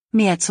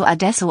Mehr zu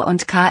Adesso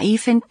und KI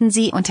finden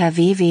Sie unter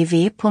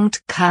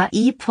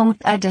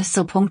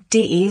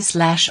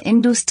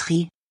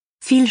www.ki.adesso.de/industrie.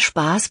 Viel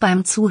Spaß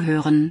beim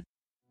Zuhören.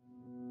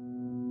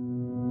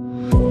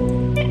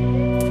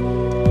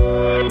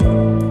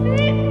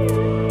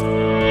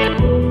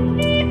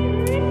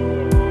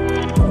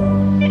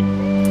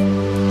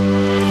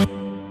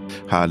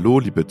 Hallo,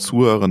 liebe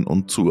Zuhörerinnen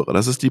und Zuhörer.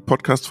 Das ist die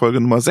Podcast-Folge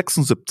Nummer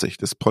 76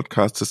 des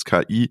Podcastes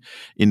KI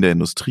in der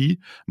Industrie.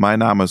 Mein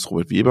Name ist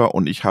Robert Weber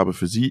und ich habe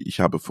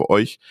für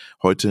euch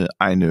heute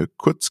eine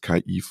Kurz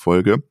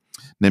KI-Folge,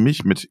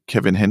 nämlich mit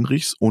Kevin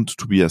Henrichs und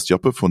Tobias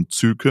Joppe von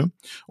Zühlke.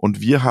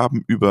 Und wir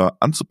haben über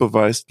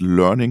Unsupervised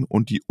Learning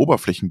und die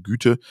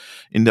Oberflächengüte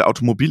in der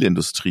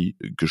Automobilindustrie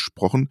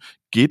gesprochen,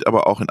 geht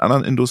aber auch in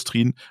anderen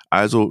Industrien.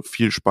 Also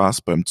viel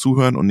Spaß beim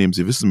Zuhören und nehmen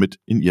Sie Wissen mit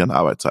in Ihren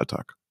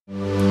Arbeitsalltag.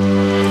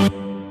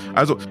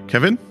 Also,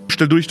 Kevin,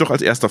 stell du dich doch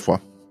als Erster vor.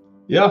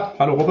 Ja,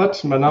 hallo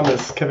Robert, mein Name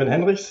ist Kevin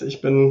Henrichs.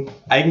 Ich bin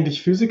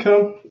eigentlich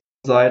Physiker,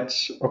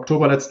 seit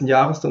Oktober letzten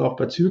Jahres dann auch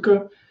bei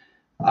Zühlke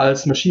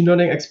als Machine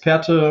Learning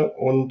Experte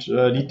und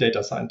Lead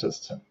Data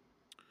Scientist.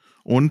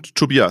 Und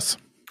Tobias.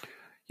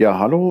 Ja,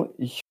 hallo,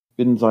 ich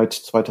bin seit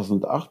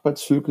 2008 bei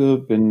Zühlke,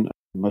 bin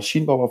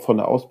Maschinenbauer von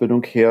der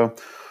Ausbildung her,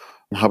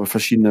 habe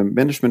verschiedene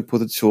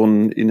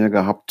Managementpositionen inne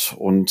gehabt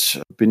und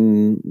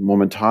bin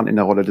momentan in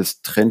der Rolle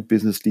des Trend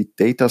Business Lead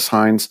Data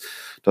Science.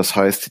 Das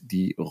heißt,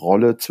 die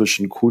Rolle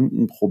zwischen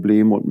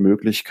Kundenproblemen und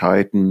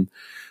Möglichkeiten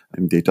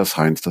im Data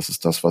Science. Das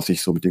ist das, was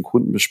ich so mit den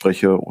Kunden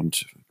bespreche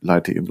und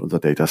leite eben unser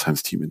Data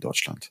Science Team in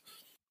Deutschland.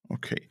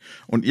 Okay.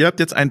 Und ihr habt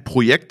jetzt ein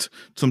Projekt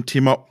zum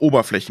Thema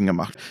Oberflächen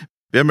gemacht.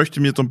 Wer möchte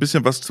mir so ein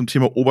bisschen was zum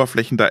Thema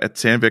Oberflächen da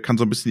erzählen? Wer kann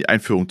so ein bisschen die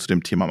Einführung zu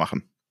dem Thema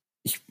machen?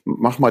 Ich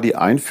mache mal die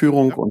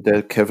Einführung und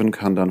der Kevin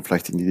kann dann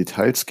vielleicht in die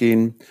Details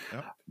gehen.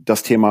 Ja.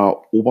 Das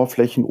Thema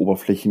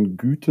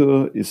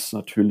Oberflächengüte ist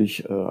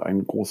natürlich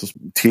ein großes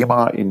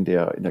Thema in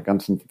der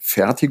ganzen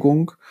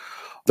Fertigung.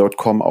 Dort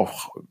kommen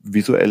auch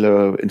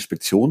visuelle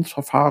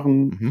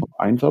Inspektionsverfahren zum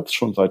Einsatz,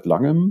 schon seit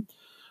langem.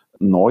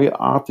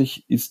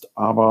 Neuartig ist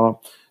aber,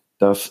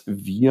 dass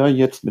wir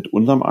jetzt mit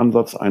unserem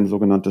Ansatz ein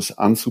sogenanntes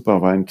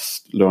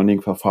Unsupervised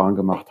Learning Verfahren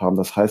gemacht haben.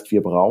 Das heißt,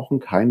 wir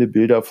brauchen keine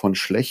Bilder von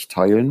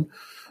Schlechteiln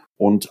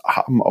und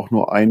haben auch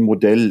nur ein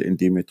Modell, in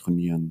dem wir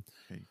trainieren.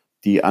 Okay.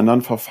 Die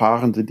anderen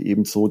Verfahren sind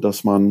eben so,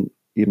 dass man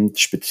eben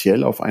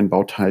speziell auf ein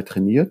Bauteil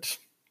trainiert.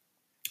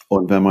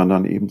 Und wenn man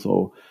dann eben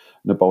so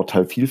eine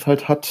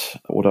Bauteilvielfalt hat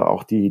oder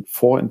auch die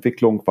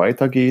Vorentwicklung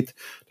weitergeht,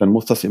 dann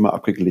muss das immer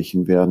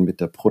abgeglichen werden mit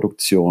der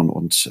Produktion.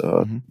 Und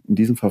in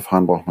diesem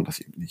Verfahren braucht man das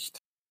eben nicht.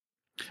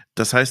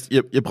 Das heißt,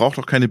 ihr braucht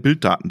auch keine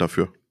Bilddaten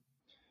dafür?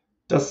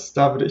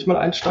 Da würde ich mal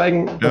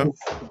einsteigen. Ja. Das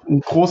ist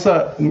ein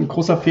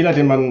großer Fehler,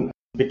 den man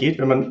begeht,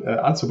 wenn man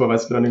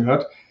Unsupervised Learning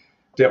hört.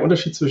 Der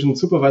Unterschied zwischen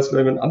Supervised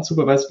Learning und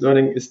Unsupervised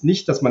Learning ist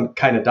nicht, dass man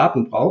keine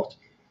Daten braucht,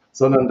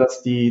 sondern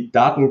dass die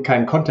Daten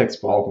keinen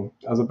Kontext brauchen.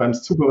 Also beim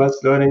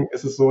Supervised Learning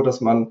ist es so,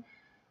 dass man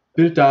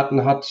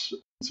Bilddaten hat,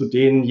 zu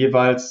denen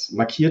jeweils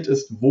markiert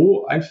ist,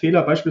 wo ein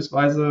Fehler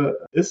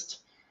beispielsweise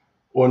ist.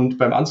 Und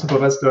beim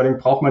Unsupervised Learning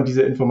braucht man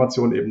diese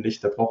Information eben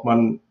nicht. Da braucht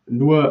man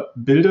nur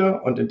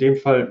Bilder und in dem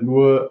Fall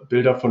nur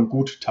Bilder von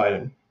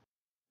Gutteilen.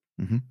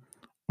 Mhm.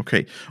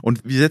 Okay.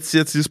 Und wie setzt ihr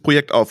jetzt dieses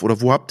Projekt auf?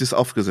 Oder wo habt ihr es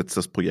aufgesetzt,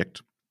 das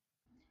Projekt?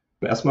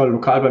 Erstmal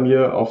lokal bei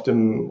mir auf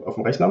dem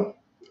Rechner.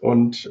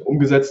 Und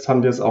umgesetzt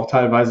haben wir es auch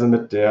teilweise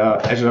mit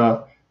der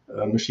Azure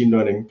Machine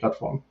Learning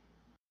Plattform.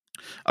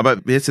 Aber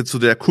wer ist jetzt so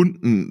der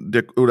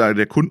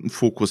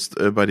Kundenfokus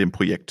bei dem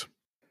Projekt?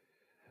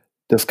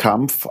 Das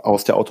kam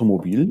aus der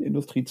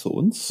Automobilindustrie zu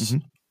uns.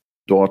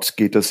 Dort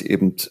geht es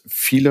eben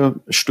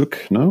viele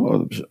Stück,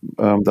 ne?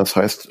 Das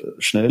heißt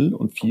schnell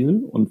und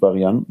viel und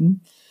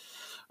Varianten.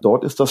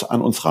 Dort ist das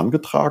an uns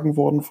herangetragen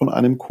worden von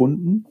einem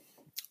Kunden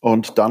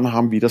und dann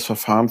haben wir das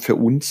Verfahren für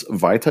uns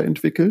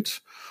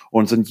weiterentwickelt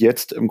und sind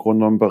jetzt im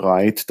Grunde genommen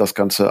bereit, das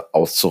Ganze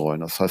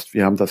auszurollen. Das heißt,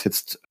 wir haben das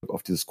jetzt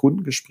auf dieses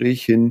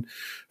Kundengespräch hin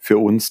für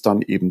uns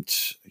dann eben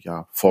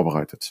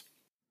vorbereitet.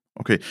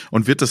 Okay,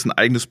 und wird das ein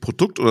eigenes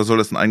Produkt oder soll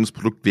das ein eigenes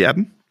Produkt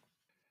werden?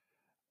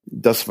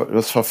 Das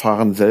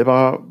Verfahren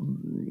selber,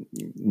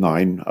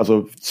 nein.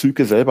 Also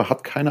Zühlke selber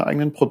hat keine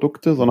eigenen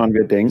Produkte, sondern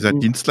wir denken... Ihr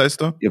seid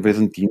Dienstleister? Ja, wir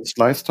sind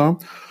Dienstleister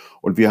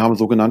und wir haben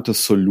sogenannte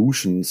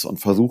Solutions und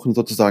versuchen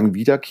sozusagen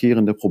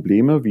wiederkehrende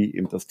Probleme, wie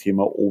eben das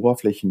Thema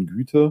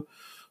Oberflächengüte,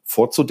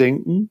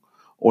 vorzudenken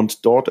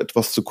und dort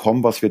etwas zu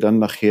kommen, was wir dann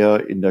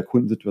nachher in der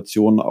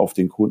Kundensituation auf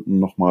den Kunden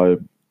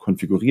nochmal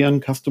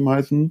konfigurieren,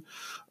 customizen,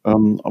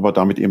 aber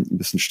damit eben ein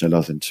bisschen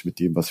schneller sind mit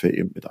dem, was wir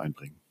eben mit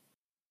einbringen.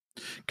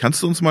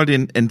 Kannst du uns mal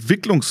den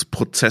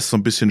Entwicklungsprozess so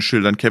ein bisschen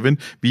schildern, Kevin,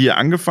 wie ihr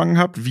angefangen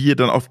habt, wie ihr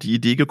dann auf die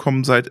Idee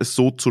gekommen seid, es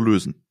so zu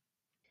lösen?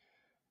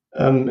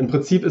 Im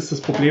Prinzip ist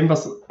das Problem,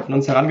 was an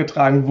uns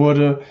herangetragen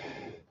wurde,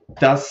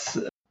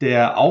 dass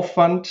der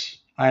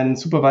Aufwand, ein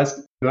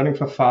Supervised Learning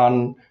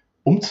Verfahren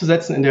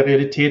umzusetzen in der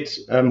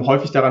Realität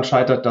häufig daran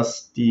scheitert,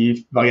 dass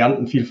die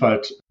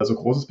Variantenvielfalt so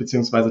groß ist,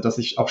 beziehungsweise dass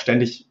sich auch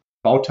ständig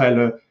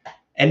Bauteile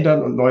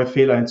ändern und neue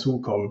Fehler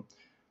hinzukommen.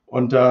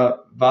 Und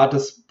da war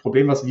das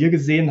Problem, was wir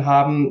gesehen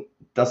haben,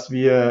 dass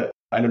wir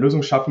eine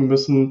Lösung schaffen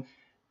müssen,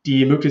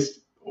 die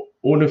möglichst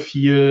ohne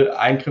viel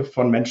Eingriff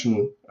von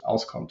Menschen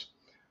auskommt.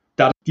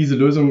 Da diese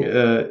Lösung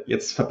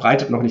jetzt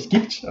verbreitet noch nicht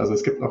gibt, also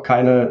es gibt noch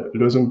keine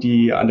Lösung,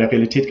 die an der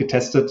Realität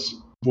getestet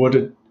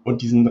wurde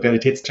und diesen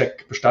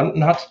Realitätscheck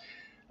bestanden hat,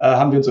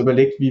 haben wir uns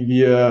überlegt, wie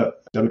wir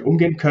damit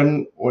umgehen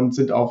können und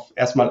sind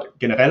erstmal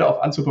generell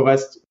auf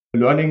Unsupervised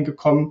Learning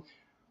gekommen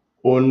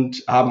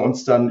und haben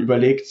uns dann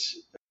überlegt,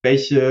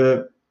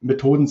 welche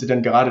Methoden sind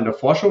denn gerade in der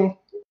Forschung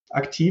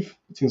aktiv,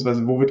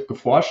 beziehungsweise wo wird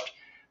geforscht,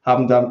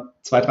 haben da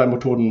 2, 3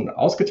 Methoden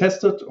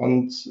ausgetestet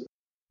und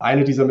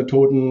eine dieser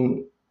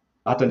Methoden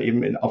hat dann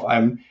eben auf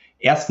einem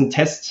ersten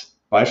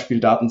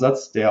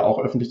Testbeispieldatensatz, der auch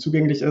öffentlich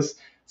zugänglich ist,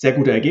 sehr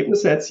gute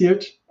Ergebnisse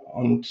erzielt.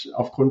 Und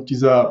aufgrund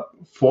dieser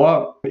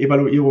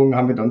Vorevaluierung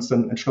haben wir uns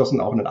dann entschlossen,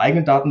 auch einen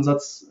eigenen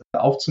Datensatz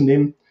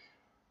aufzunehmen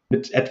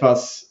mit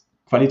etwas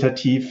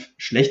qualitativ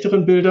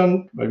schlechteren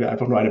Bildern, weil wir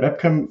einfach nur eine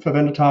Webcam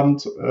verwendet haben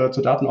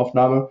zur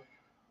Datenaufnahme.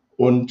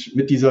 Und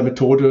mit dieser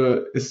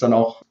Methode ist es dann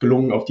auch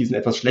gelungen, auf diesen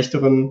etwas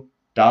schlechteren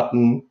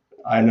Daten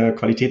eine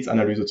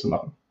Qualitätsanalyse zu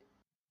machen.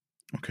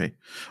 Okay.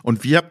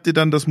 Und wie habt ihr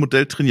dann das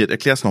Modell trainiert?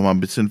 Erklär es nochmal ein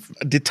bisschen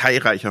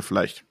detailreicher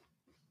vielleicht.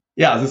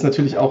 Ja, es ist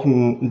natürlich auch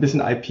ein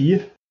bisschen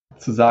IP,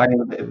 zu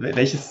sagen,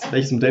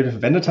 welches Modell wir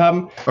verwendet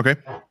haben. Okay.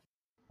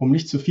 Um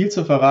nicht zu viel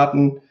zu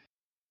verraten,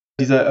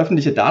 dieser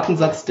öffentliche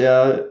Datensatz,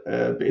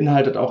 der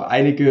beinhaltet auch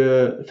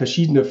einige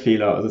verschiedene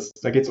Fehler. Also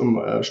da geht es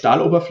um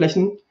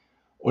Stahloberflächen.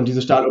 Und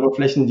diese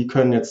Stahloberflächen, die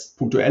können jetzt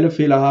punktuelle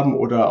Fehler haben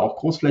oder auch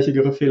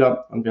großflächigere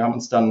Fehler. Und wir haben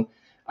uns dann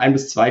 1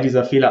 bis 2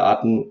 dieser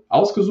Fehlerarten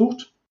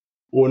ausgesucht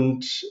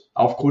und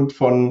aufgrund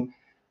von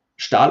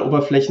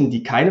Stahloberflächen,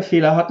 die keine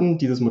Fehler hatten,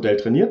 dieses Modell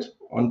trainiert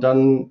und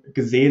dann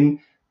gesehen,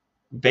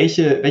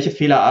 welche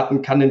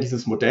Fehlerarten kann denn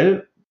dieses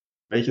Modell,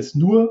 welches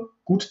nur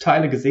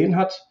Gutteile gesehen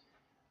hat,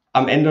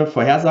 am Ende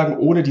vorhersagen,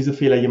 ohne diese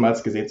Fehler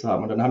jemals gesehen zu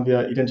haben. Und dann haben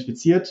wir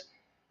identifiziert,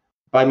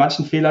 bei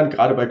manchen Fehlern,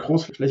 gerade bei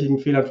großflächigen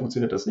Fehlern,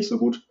 funktioniert das nicht so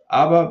gut,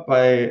 aber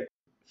bei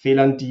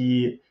Fehlern,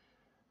 die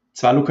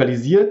zwar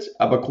lokalisiert,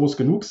 aber groß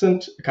genug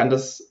sind, kann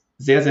das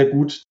sehr, sehr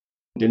gut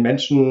den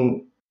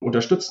Menschen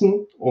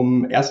unterstützen,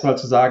 um erstmal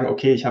zu sagen,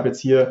 okay, ich habe jetzt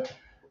hier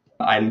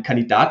einen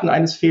Kandidaten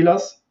eines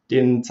Fehlers,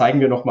 den zeigen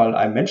wir nochmal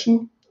einem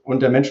Menschen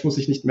und der Mensch muss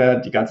sich nicht mehr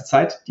die ganze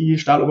Zeit die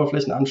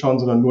Stahloberflächen anschauen,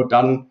 sondern nur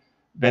dann,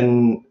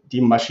 wenn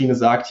die Maschine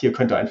sagt, hier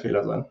könnte ein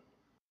Fehler sein.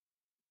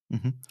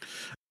 Mhm.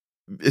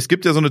 Es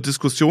gibt ja so eine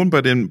Diskussion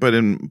bei den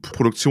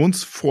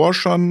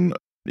Produktionsforschern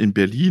in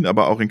Berlin,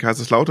 aber auch in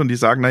Kaiserslautern, die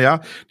sagen,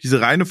 naja,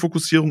 diese reine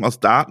Fokussierung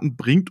aus Daten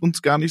bringt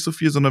uns gar nicht so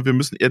viel, sondern wir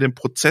müssen eher den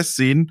Prozess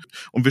sehen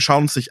und wir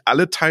schauen uns nicht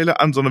alle Teile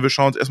an, sondern wir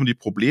schauen uns erstmal die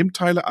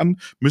Problemteile an,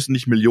 müssen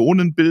nicht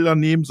Millionen Bilder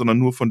nehmen, sondern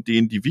nur von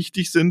denen, die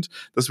wichtig sind,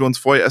 dass wir uns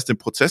vorher erst den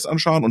Prozess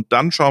anschauen und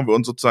dann schauen wir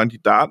uns sozusagen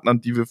die Daten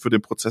an, die wir für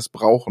den Prozess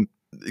brauchen.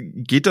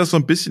 Geht das so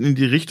ein bisschen in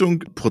die Richtung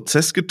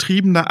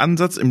prozessgetriebener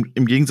Ansatz im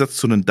Gegensatz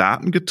zu einem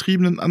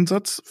datengetriebenen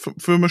Ansatz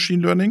für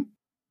Machine Learning?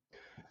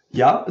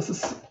 Ja, es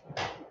ist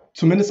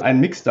zumindest ein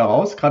Mix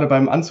daraus. Gerade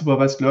beim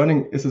Unsupervised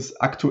Learning ist es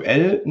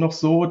aktuell noch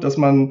so, dass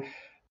man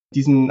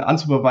diesen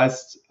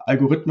Unsupervised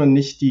Algorithmen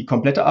nicht die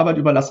komplette Arbeit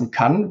überlassen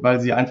kann, weil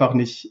sie einfach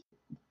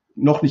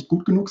noch nicht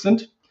gut genug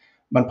sind.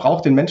 Man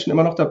braucht den Menschen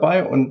immer noch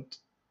dabei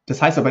und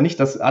das heißt aber nicht,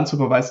 dass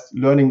Unsupervised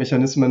Learning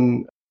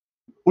Mechanismen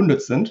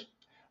unnütz sind.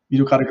 Wie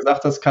du gerade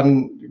gesagt hast,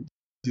 kann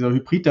dieser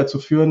Hybrid dazu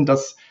führen,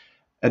 dass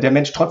der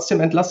Mensch trotzdem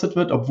entlastet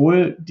wird,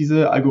 obwohl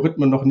diese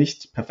Algorithmen noch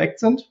nicht perfekt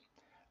sind,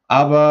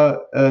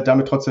 aber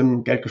damit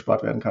trotzdem Geld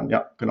gespart werden kann.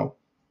 Ja, genau.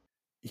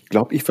 Ich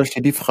glaube, ich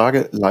verstehe die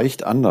Frage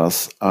leicht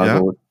anders.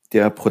 Also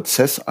der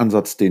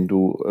Prozessansatz, den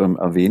du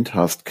erwähnt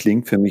hast,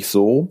 klingt für mich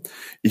so,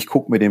 ich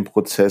gucke mir den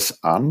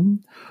Prozess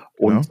an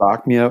und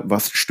sag mir,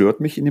 was stört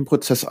mich in dem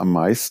Prozess am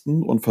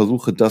meisten und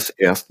versuche das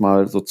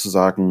erstmal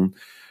sozusagen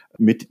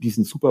mit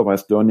diesen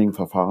Supervised Learning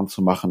Verfahren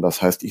zu machen. Das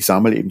heißt, ich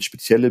sammle eben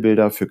spezielle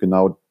Bilder für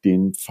genau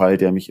den Fall,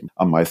 der mich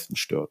am meisten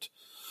stört.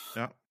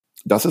 Ja.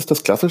 Das ist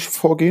das klassische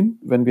Vorgehen,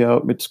 wenn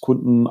wir mit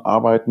Kunden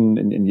arbeiten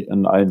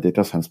in allen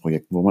Data Science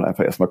Projekten, wo man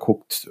einfach erstmal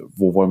guckt,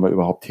 wo wollen wir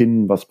überhaupt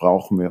hin, was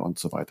brauchen wir und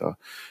so weiter.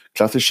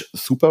 Klassisch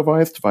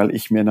Supervised, weil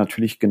ich mir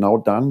natürlich genau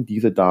dann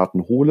diese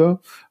Daten hole,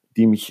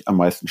 die mich am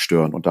meisten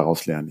stören und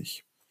daraus lerne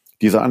ich.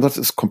 Dieser Ansatz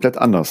ist komplett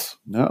anders.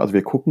 Also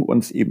wir gucken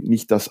uns eben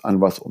nicht das an,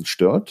 was uns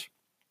stört,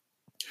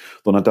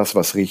 sondern das,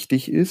 was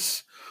richtig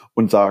ist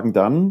und sagen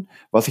dann,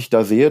 was ich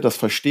da sehe, das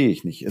verstehe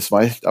ich nicht. Es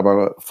weicht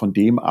aber von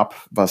dem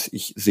ab, was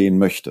ich sehen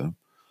möchte.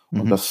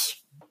 Und das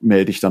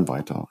melde ich dann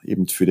weiter,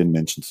 eben für den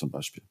Menschen zum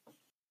Beispiel.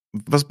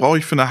 Was brauche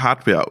ich für eine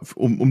Hardware,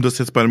 um das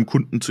jetzt bei einem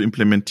Kunden zu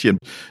implementieren?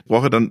 Ich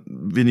brauche dann,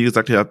 wenn ihr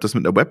gesagt habt, ihr habt das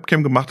mit einer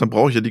Webcam gemacht, dann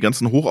brauche ich ja die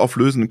ganzen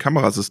hochauflösenden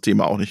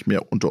Kamerasysteme auch nicht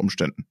mehr unter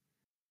Umständen.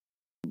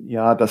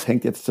 Ja, das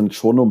hängt jetzt dann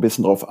schon noch ein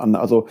bisschen drauf an.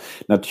 Also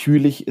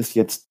natürlich ist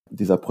jetzt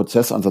dieser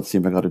Prozessansatz,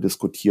 den wir gerade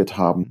diskutiert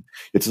haben,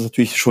 jetzt ist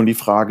natürlich schon die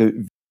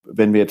Frage,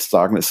 wenn wir jetzt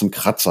sagen, es sind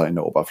Kratzer in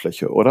der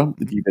Oberfläche, oder?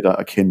 Die wir da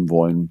erkennen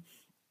wollen.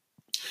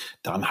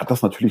 Dann hat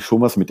das natürlich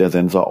schon was mit der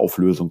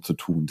Sensorauflösung zu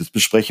tun. Das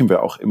besprechen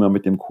wir auch immer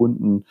mit dem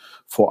Kunden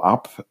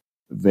vorab.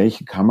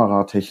 welche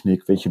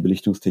Kameratechnik, welche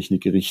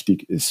Belichtungstechnik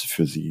richtig ist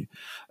für Sie.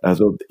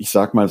 Also ich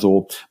sage mal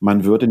so,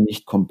 man würde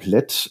nicht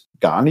komplett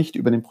gar nicht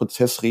über den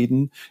Prozess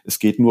reden. Es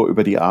geht nur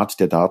über die Art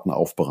der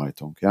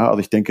Datenaufbereitung. Ja, also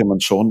ich denke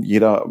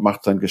jeder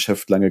macht sein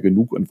Geschäft lange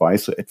genug und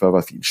weiß so etwa,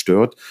 was ihn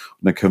stört.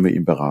 Und dann können wir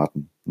ihn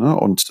beraten, ne,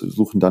 und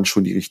suchen dann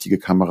schon die richtige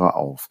Kamera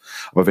auf.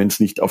 Aber wenn es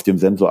nicht auf dem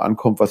Sensor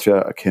ankommt, was wir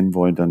erkennen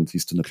wollen, dann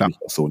siehst du natürlich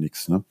auch so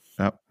nichts. Ne?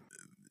 Ja.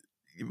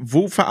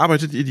 Wo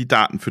verarbeitet ihr die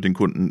Daten für den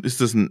Kunden?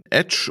 Ist das ein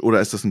Edge oder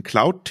ist das ein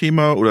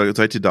Cloud-Thema oder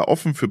seid ihr da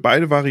offen für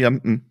beide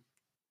Varianten?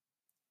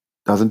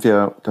 Da sind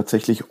wir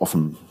tatsächlich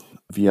offen.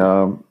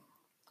 Wir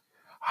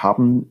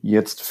haben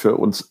jetzt für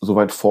uns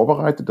soweit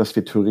vorbereitet, dass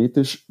wir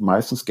theoretisch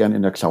meistens gerne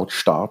in der Cloud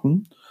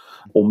starten,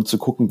 um zu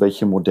gucken,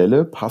 welche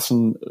Modelle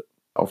passen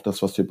auf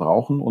das, was wir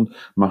brauchen, und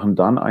machen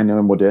dann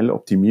eine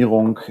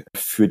Modelloptimierung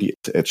für die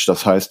Edge.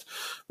 Das heißt,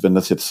 wenn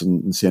das jetzt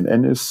ein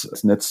CNN ist,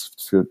 das Netz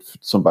für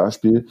zum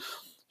Beispiel,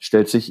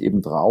 stellt sich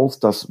eben raus,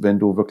 dass wenn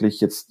du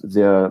wirklich jetzt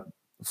sehr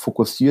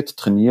fokussiert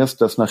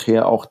trainierst, dass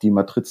nachher auch die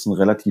Matrizen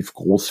relativ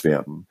groß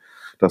werden.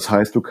 Das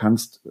heißt, du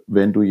kannst,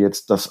 wenn du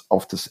jetzt das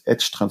auf das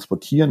Edge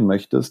transportieren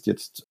möchtest,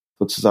 jetzt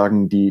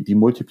sozusagen die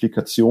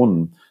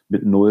Multiplikationen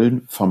mit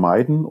Nullen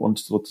vermeiden und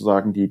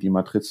sozusagen die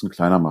Matrizen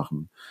kleiner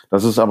machen.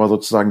 Das ist aber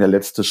sozusagen der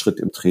letzte Schritt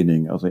im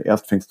Training. Also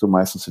erst fängst du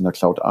meistens in der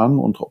Cloud an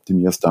und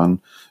optimierst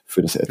dann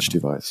für das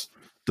Edge-Device.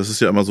 Das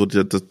ist ja immer so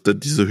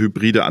dieser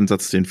hybride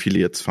Ansatz, den viele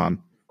jetzt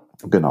fahren.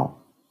 Genau.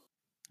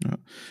 Ja.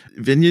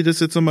 Wenn ihr das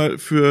jetzt nochmal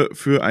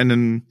für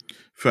einen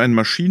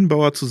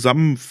Maschinenbauer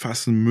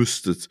zusammenfassen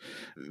müsstet,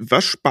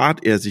 was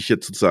spart er sich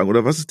jetzt sozusagen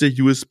oder was ist der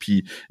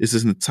USP? Ist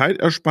es eine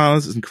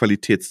Zeitersparnis, ist es ein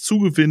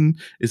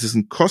Qualitätszugewinn, ist es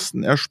ein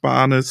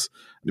Kostenersparnis?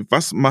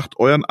 Was macht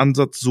euren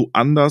Ansatz so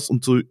anders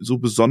und so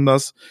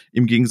besonders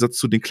im Gegensatz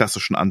zu den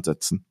klassischen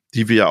Ansätzen,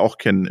 die wir ja auch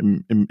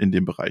kennen in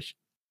dem Bereich?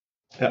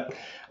 Ja,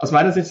 aus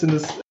meiner Sicht sind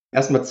es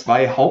erstmal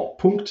zwei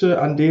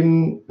Hauptpunkte, an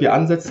denen wir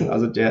ansetzen.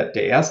 Also der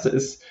erste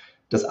ist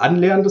das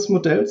Anlernen des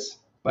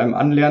Modells. Beim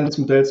Anlernen des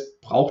Modells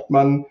braucht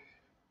man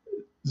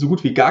so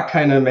gut wie gar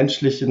keine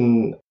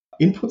menschlichen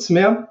Inputs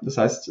mehr. Das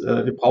heißt,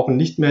 wir brauchen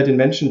nicht mehr den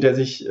Menschen, der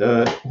sich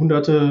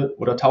Hunderte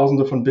oder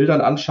Tausende von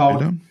Bildern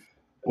anschaut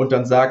und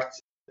dann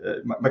sagt,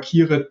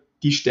 markiere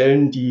die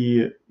Stellen,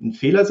 die ein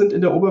Fehler sind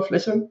in der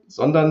Oberfläche,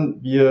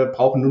 sondern wir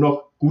brauchen nur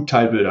noch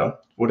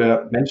Gutteilbilder, wo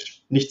der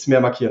Mensch nichts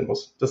mehr markieren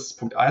muss. Das ist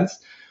Punkt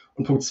 1.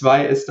 Und Punkt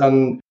 2 ist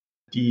dann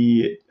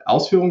die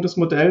Ausführung des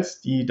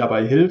Modells, die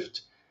dabei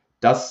hilft,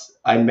 dass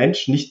ein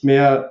Mensch nicht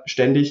mehr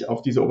ständig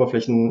auf diese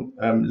Oberflächen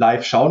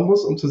live schauen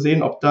muss, um zu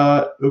sehen, ob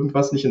da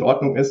irgendwas nicht in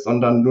Ordnung ist,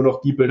 sondern nur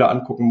noch die Bilder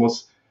angucken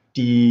muss,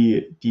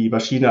 die die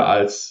Maschine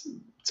als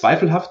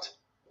zweifelhaft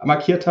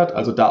markiert hat.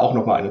 Also da auch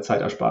nochmal eine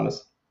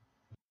Zeitersparnis.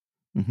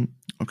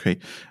 Okay.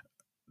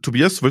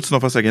 Tobias, willst du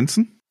noch was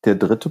ergänzen? Der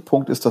dritte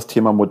Punkt ist das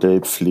Thema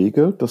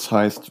Modellpflege. Das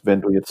heißt,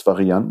 wenn du jetzt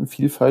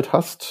Variantenvielfalt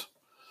hast,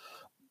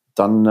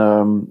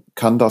 dann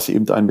kann das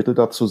eben ein Mittel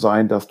dazu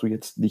sein, dass du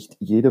jetzt nicht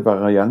jede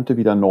Variante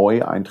wieder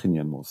neu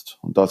eintrainieren musst.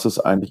 Und das ist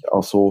eigentlich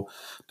auch so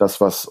das,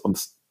 was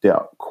uns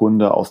der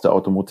Kunde aus der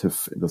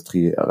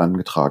Automotive-Industrie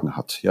herangetragen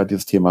hat. Ja,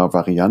 dieses Thema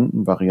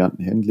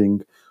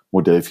Variantenhandling,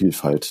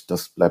 Modellvielfalt,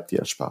 das bleibt dir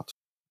erspart.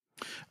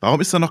 Warum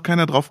ist da noch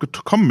keiner drauf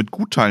gekommen, mit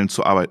Gutteilen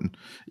zu arbeiten?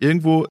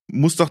 Irgendwo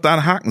muss doch da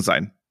ein Haken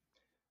sein.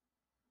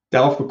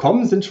 Darauf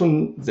gekommen sind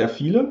schon sehr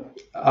viele,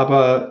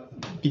 aber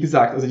wie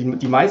gesagt, also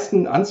die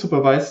meisten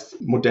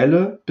Unsupervised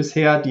Modelle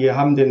bisher, die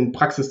haben den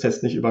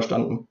Praxistest nicht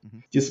überstanden.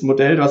 Dieses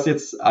Modell, was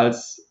jetzt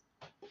als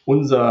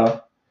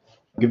unser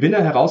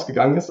Gewinner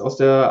herausgegangen ist aus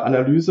der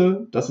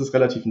Analyse, das ist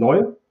relativ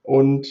neu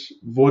und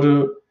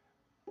wurde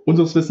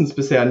unseres Wissens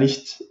bisher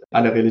nicht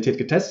an der Realität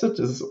getestet.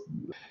 Es ist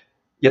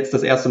jetzt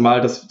das erste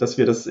Mal, dass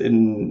wir das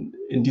in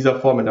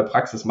dieser Form in der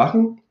Praxis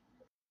machen.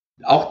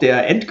 Auch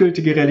der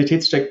endgültige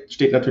Realitätscheck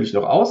steht natürlich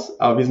noch aus,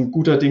 aber wir sind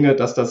guter Dinge,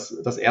 dass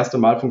das erste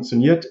Mal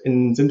funktioniert,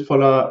 in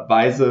sinnvoller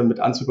Weise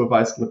mit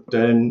unsupervised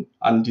Modellen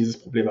an dieses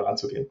Problem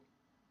heranzugehen.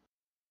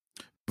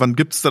 Wann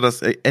gibt es da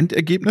das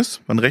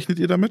Endergebnis? Wann rechnet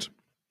ihr damit?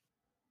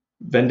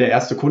 Wenn der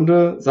erste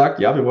Kunde sagt,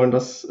 ja, wir wollen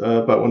das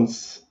bei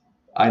uns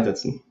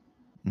einsetzen.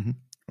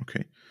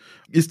 Okay.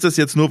 Ist das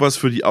jetzt nur was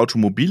für die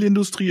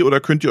Automobilindustrie oder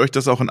könnt ihr euch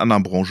das auch in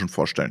anderen Branchen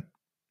vorstellen?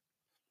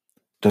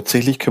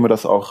 Tatsächlich können wir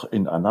das auch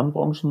in anderen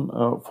Branchen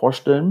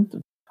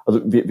vorstellen.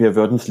 Also wir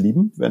würden es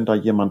lieben, wenn da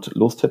jemand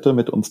Lust hätte,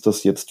 mit uns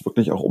das jetzt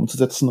wirklich auch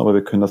umzusetzen. Aber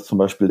wir können das zum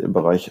Beispiel im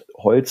Bereich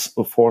Holz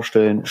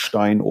vorstellen,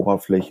 Stein,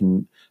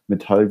 Oberflächen,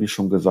 Metall, wie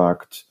schon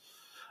gesagt.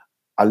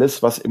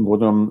 Alles, was im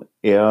Grunde genommen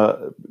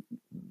eher,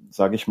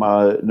 sage ich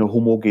mal, eine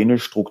homogene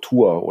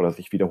Struktur oder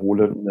sich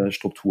wiederholende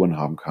Strukturen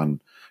haben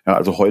kann. Ja,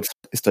 also Holz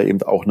ist da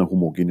eben auch eine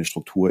homogene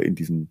Struktur in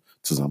diesem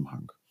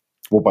Zusammenhang.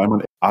 Wobei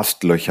man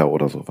Astlöcher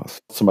oder sowas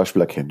zum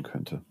Beispiel erkennen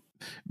könnte.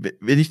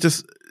 Wenn ich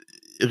das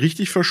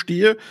richtig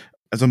verstehe,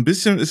 also ein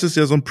bisschen ist es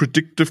ja so ein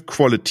Predictive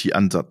Quality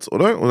Ansatz,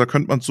 oder? Oder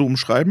könnte man es so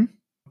umschreiben?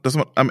 Dass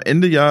man am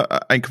Ende ja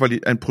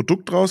ein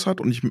Produkt draus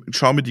hat und ich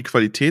schaue mir die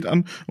Qualität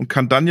an und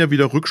kann dann ja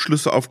wieder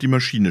Rückschlüsse auf die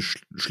Maschine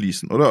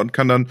schließen, oder? Und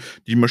kann dann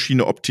die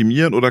Maschine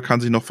optimieren oder kann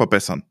sie noch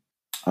verbessern?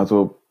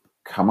 Also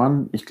kann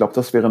man, ich glaube,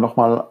 das wäre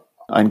nochmal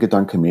ein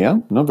Gedanke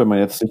mehr, ne, wenn man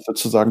jetzt sich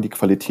sozusagen die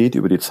Qualität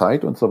über die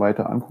Zeit und so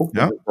weiter anguckt.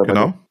 Ja,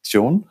 genau.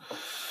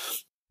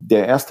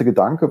 Der erste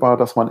Gedanke war,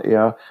 dass man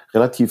eher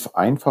relativ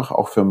einfach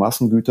auch für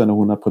Massengüter eine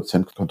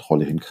 100%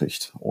 Kontrolle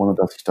hinkriegt, ohne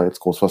dass ich da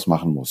jetzt groß was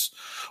machen muss.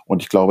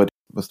 Und ich glaube,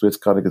 was du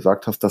jetzt gerade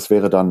gesagt hast, das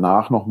wäre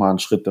danach nochmal ein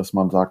Schritt, dass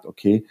man sagt,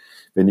 okay,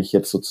 wenn ich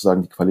jetzt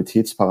sozusagen die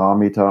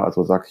Qualitätsparameter,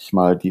 also sag ich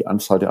mal, die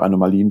Anzahl der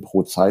Anomalien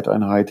pro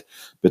Zeiteinheit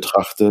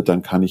betrachte,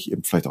 dann kann ich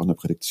eben vielleicht auch eine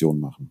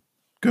Prädiktion machen.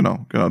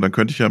 Genau. Dann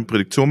könnte ich ja eine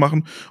Prädiktion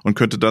machen und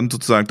könnte dann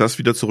sozusagen das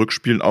wieder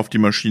zurückspielen auf die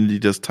Maschine, die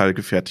das Teil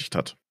gefertigt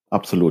hat.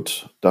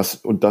 Absolut.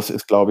 Das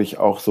ist, glaube ich,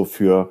 auch so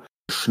für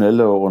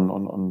schnelle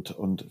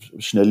und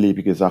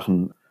schnelllebige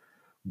Sachen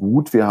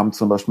gut. Wir haben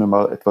zum Beispiel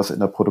mal etwas in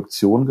der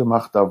Produktion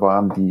gemacht. Da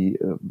waren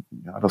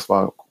das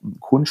war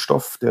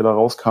Kunststoff, der da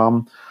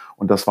rauskam.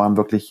 Und das waren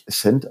wirklich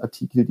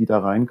Centartikel, die da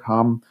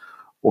reinkamen.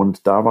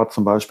 Und da war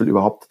zum Beispiel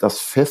überhaupt das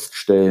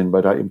Feststellen,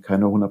 weil da eben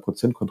keine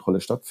 100%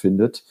 Kontrolle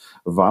stattfindet,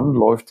 wann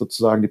läuft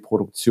sozusagen die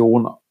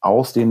Produktion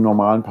aus den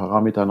normalen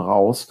Parametern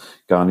raus,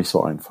 gar nicht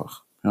so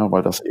einfach. Ja,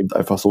 weil das eben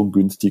einfach so ein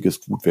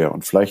günstiges Gut wäre.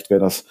 Und vielleicht wäre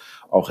das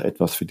auch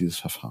etwas für dieses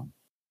Verfahren.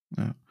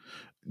 Ja.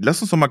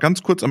 Lass uns noch mal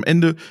ganz kurz am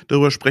Ende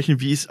darüber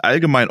sprechen, wie ist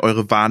allgemein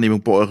eure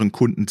Wahrnehmung bei euren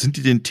Kunden? Sind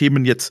die den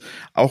Themen jetzt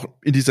auch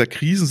in dieser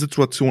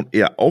Krisensituation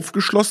eher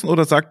aufgeschlossen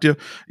oder sagt ihr,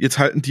 jetzt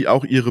halten die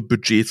auch ihre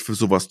Budgets für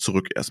sowas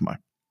zurück erstmal?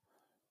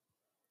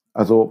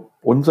 Also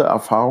unsere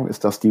Erfahrung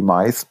ist, dass die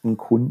meisten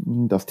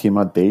Kunden das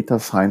Thema Data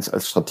Science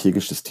als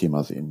strategisches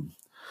Thema sehen.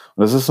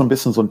 Und das ist so ein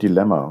bisschen so ein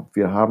Dilemma.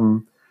 Wir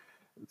haben,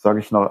 sage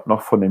ich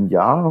noch vor einem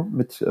Jahr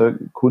mit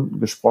Kunden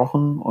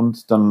gesprochen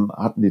und dann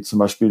hatten die zum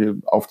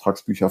Beispiel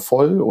Auftragsbücher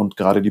voll und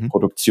gerade die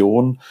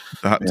Produktion.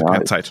 Da hatten sie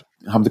keine Zeit.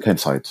 Haben sie keine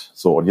Zeit.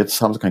 So, und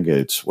jetzt haben sie kein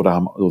Geld oder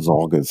haben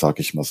Sorge, sage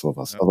ich mal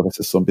sowas. Ja. Also das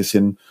ist so ein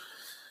bisschen,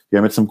 wir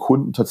haben jetzt dem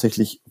Kunden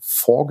tatsächlich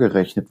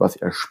vorgerechnet, was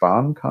er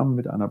sparen kann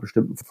mit einer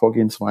bestimmten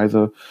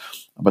Vorgehensweise.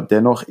 Aber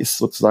dennoch ist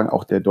sozusagen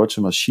auch der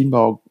deutsche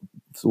Maschinenbau,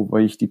 so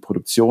wie ich die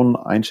Produktion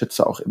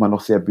einschätze, auch immer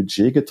noch sehr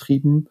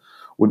budgetgetrieben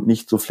und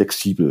nicht so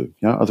flexibel.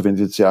 Ja, also wenn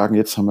Sie jetzt sagen,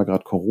 jetzt haben wir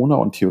gerade Corona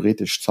und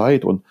theoretisch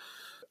Zeit und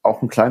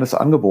auch ein kleines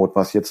Angebot,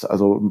 was jetzt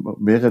also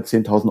mehrere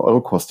 10.000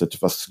 Euro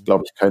kostet, was,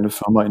 glaube ich, keine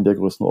Firma in der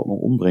Größenordnung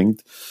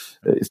umbringt,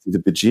 ist diese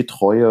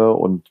Budgettreue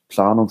und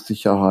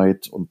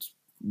Planungssicherheit und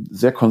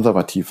sehr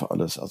konservativ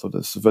alles. Also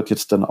das wird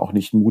jetzt dann auch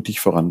nicht mutig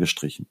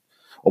vorangestrichen,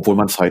 obwohl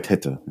man Zeit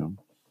hätte. Ja.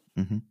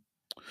 Mhm.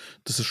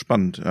 Das ist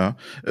spannend, ja.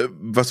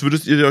 Was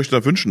würdet ihr euch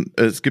da wünschen?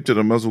 Es gibt ja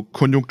dann mal so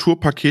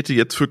Konjunkturpakete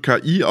jetzt für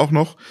KI auch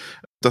noch,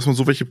 dass man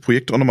so welche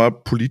Projekte auch nochmal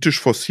politisch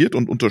forciert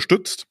und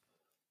unterstützt?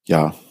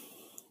 Ja.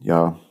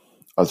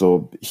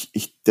 Also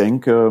ich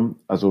denke,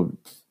 also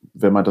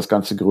wenn man das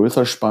Ganze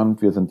größer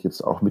spannt, wir sind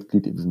jetzt auch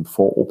Mitglied in diesem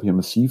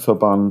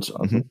 4OPMC-Verband,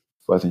 also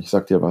ich weiß nicht, ich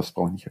sag dir was,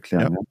 brauche ich nicht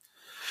erklären. Ja.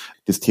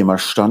 Das Thema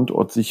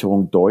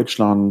Standortsicherung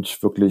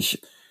Deutschland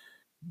wirklich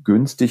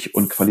günstig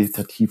und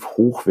qualitativ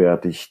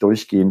hochwertig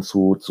durchgehend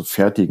zu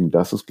fertigen.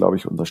 Das ist, glaube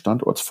ich, unser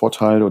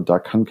Standortsvorteil und da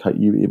kann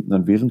KI eben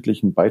einen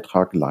wesentlichen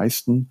Beitrag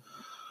leisten.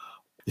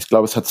 Ich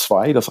glaube, es hat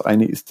zwei. Das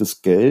eine ist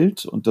das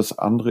Geld und das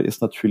andere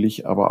ist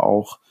natürlich aber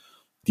auch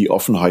die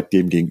Offenheit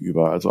dem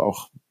gegenüber. Also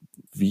auch,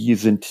 wie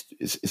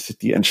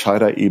ist die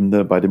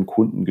Entscheiderebene bei dem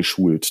Kunden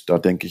geschult? Da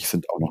denke ich,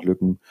 sind auch noch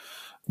Lücken,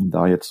 um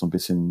da jetzt so ein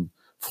bisschen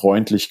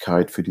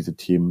Freundlichkeit für diese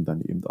Themen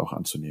dann eben auch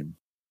anzunehmen.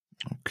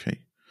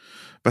 Okay.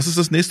 Was ist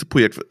das nächste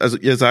Projekt? Also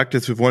ihr sagt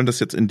jetzt, wir wollen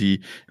das jetzt in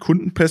die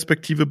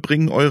Kundenperspektive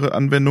bringen, eure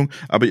Anwendung,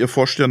 aber ihr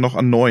forscht ja noch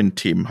an neuen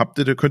Themen.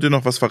 Könnt ihr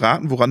noch was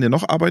verraten, woran ihr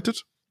noch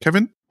arbeitet,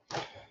 Kevin?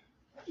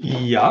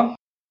 Ja,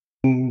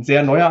 ein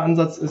sehr neuer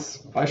Ansatz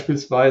ist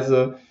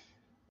beispielsweise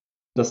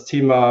das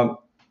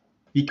Thema,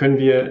 wie können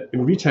wir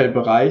im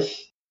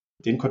Retail-Bereich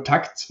den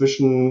Kontakt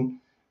zwischen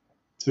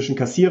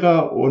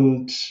Kassierer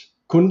und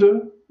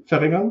Kunde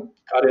verringern,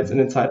 gerade jetzt in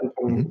den Zeiten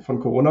von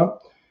Corona.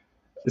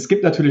 Es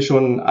gibt natürlich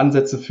schon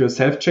Ansätze für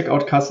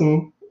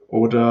Self-Checkout-Kassen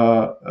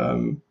oder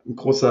ein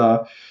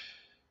großer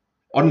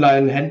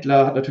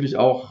Online-Händler hat natürlich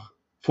auch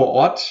vor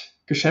Ort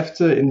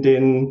Geschäfte, in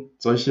denen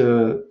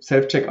solche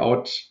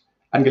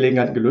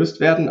Self-Checkout-Angelegenheiten gelöst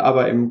werden,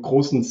 aber im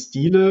großen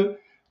Stile,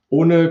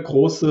 ohne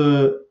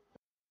große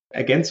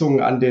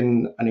Ergänzungen an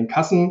den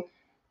Kassen,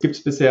 gibt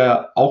es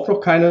bisher auch noch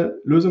keine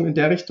Lösung in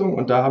der Richtung.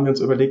 Und da haben wir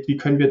uns überlegt, wie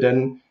können wir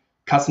denn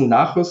Kassen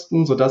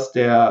nachrüsten, sodass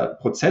der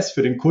Prozess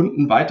für den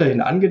Kunden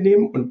weiterhin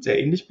angenehm und sehr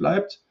ähnlich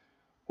bleibt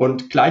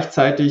und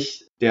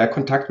gleichzeitig der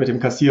Kontakt mit dem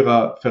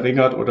Kassierer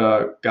verringert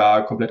oder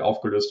gar komplett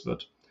aufgelöst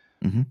wird.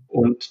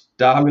 Und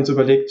da haben wir uns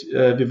überlegt,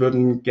 wir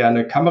würden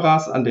gerne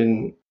Kameras an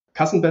den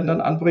Kassenbändern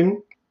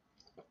anbringen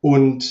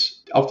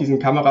und auf diesen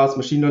Kameras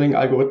Machine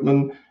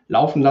Learning-Algorithmen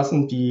laufen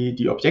lassen,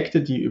 die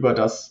Objekte, die über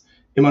das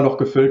immer noch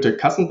gefüllte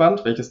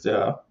Kassenband, welches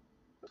der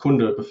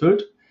Kunde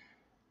befüllt,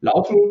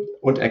 laufen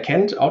und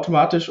erkennt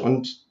automatisch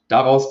und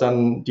daraus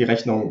dann die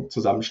Rechnung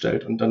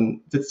zusammenstellt. Und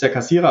dann sitzt der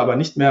Kassierer aber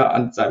nicht mehr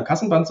an seinem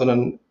Kassenband,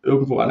 sondern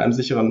irgendwo an einem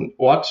sicheren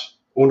Ort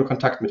ohne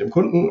Kontakt mit dem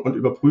Kunden und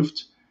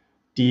überprüft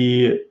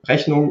die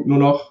Rechnung nur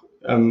noch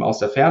aus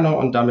der Ferne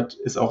und damit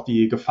ist auch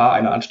die Gefahr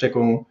einer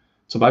Ansteckung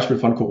zum Beispiel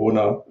von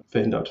Corona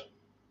verhindert.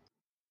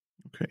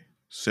 Okay,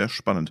 sehr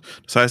spannend.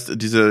 Das heißt,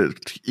 diese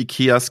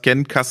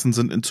IKEA-Scan-Kassen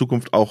sind in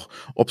Zukunft auch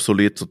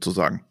obsolet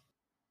sozusagen.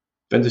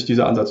 Wenn sich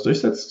dieser Ansatz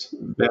durchsetzt,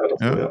 wäre das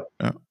so,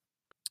 ja.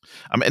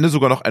 Am Ende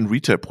sogar noch ein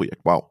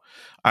Retail-Projekt. Wow.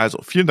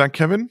 Also, vielen Dank,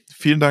 Kevin.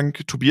 Vielen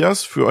Dank,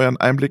 Tobias, für euren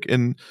Einblick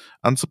in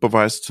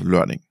Unsupervised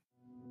Learning.